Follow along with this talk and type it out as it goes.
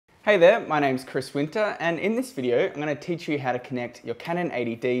Hey there, my name's Chris Winter, and in this video I'm going to teach you how to connect your Canon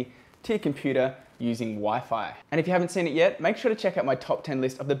 80D to your computer using Wi-Fi. And if you haven't seen it yet, make sure to check out my top 10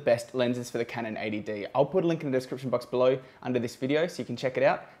 list of the best lenses for the Canon 80D. I'll put a link in the description box below under this video so you can check it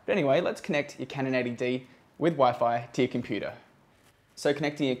out. But anyway, let's connect your Canon 80D with Wi-Fi to your computer. So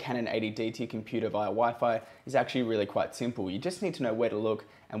connecting your Canon 80D to your computer via Wi-Fi is actually really quite simple. You just need to know where to look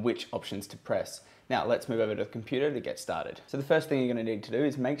and which options to press. Now let's move over to the computer to get started. So the first thing you're going to need to do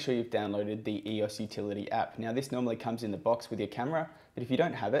is make sure you've downloaded the EOS Utility app. Now this normally comes in the box with your camera, but if you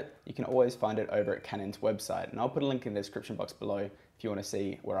don't have it, you can always find it over at Canon's website. And I'll put a link in the description box below if you want to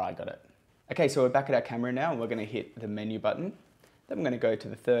see where I got it. Okay, so we're back at our camera now and we're going to hit the menu button. Then we're going to go to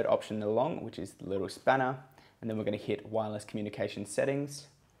the third option along, which is the little spanner. And then we're going to hit wireless communication settings.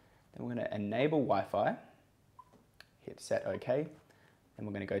 Then we're going to enable Wi-Fi, hit set OK. Then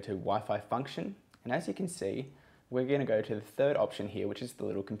we're going to go to Wi-Fi function. And as you can see, we're going to go to the third option here, which is the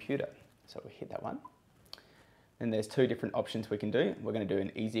little computer. So we hit that one. Then there's two different options we can do. We're going to do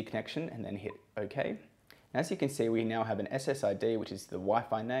an easy connection and then hit OK. And as you can see, we now have an SSID, which is the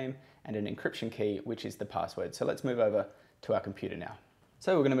Wi-Fi name, and an encryption key, which is the password. So let's move over to our computer now.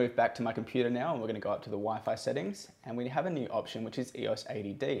 So we're going to move back to my computer now and we're going to go up to the Wi-Fi settings and we have a new option which is EOS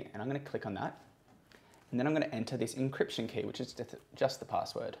 80D, and I'm going to click on that and then I'm going to enter this encryption key, which is just the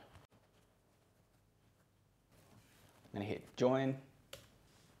password. I'm going to hit join.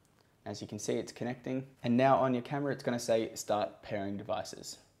 As you can see, it's connecting, and now on your camera it's going to say start pairing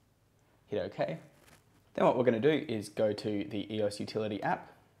devices. Hit OK. Then what we're going to do is go to the EOS Utility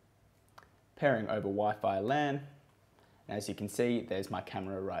app, pairing over Wi-Fi LAN. As you can see, there's my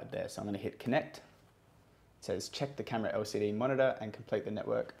camera right there. So I'm going to hit connect. It says check the camera LCD monitor and complete the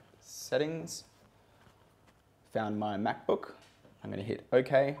network settings. Found my MacBook. I'm going to hit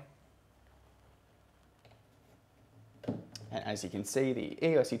OK. And as you can see, the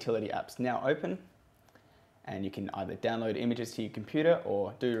EOS Utility app's now open. And you can either download images to your computer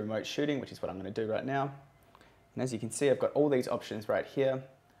or do remote shooting, which is what I'm going to do right now. And as you can see, I've got all these options right here.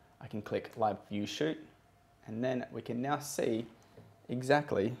 I can click Live View Shoot. And then we can now see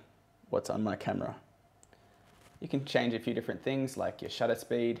exactly what's on my camera. You can change a few different things like your shutter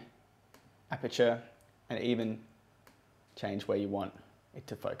speed, aperture, and even change where you want it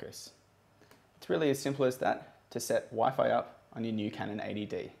to focus. It's really as simple as that to set Wi-Fi up on your new Canon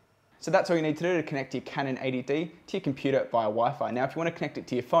 80D. So that's all you need to do to connect your Canon 80D to your computer via Wi-Fi. Now if you want to connect it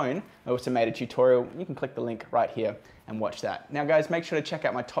to your phone, I also made a tutorial. You can click the link right here and watch that. Now guys, make sure to check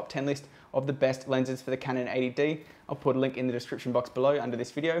out my top 10 list of the best lenses for the Canon 80D. I'll put a link in the description box below under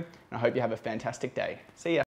this video, and I hope you have a fantastic day. See ya.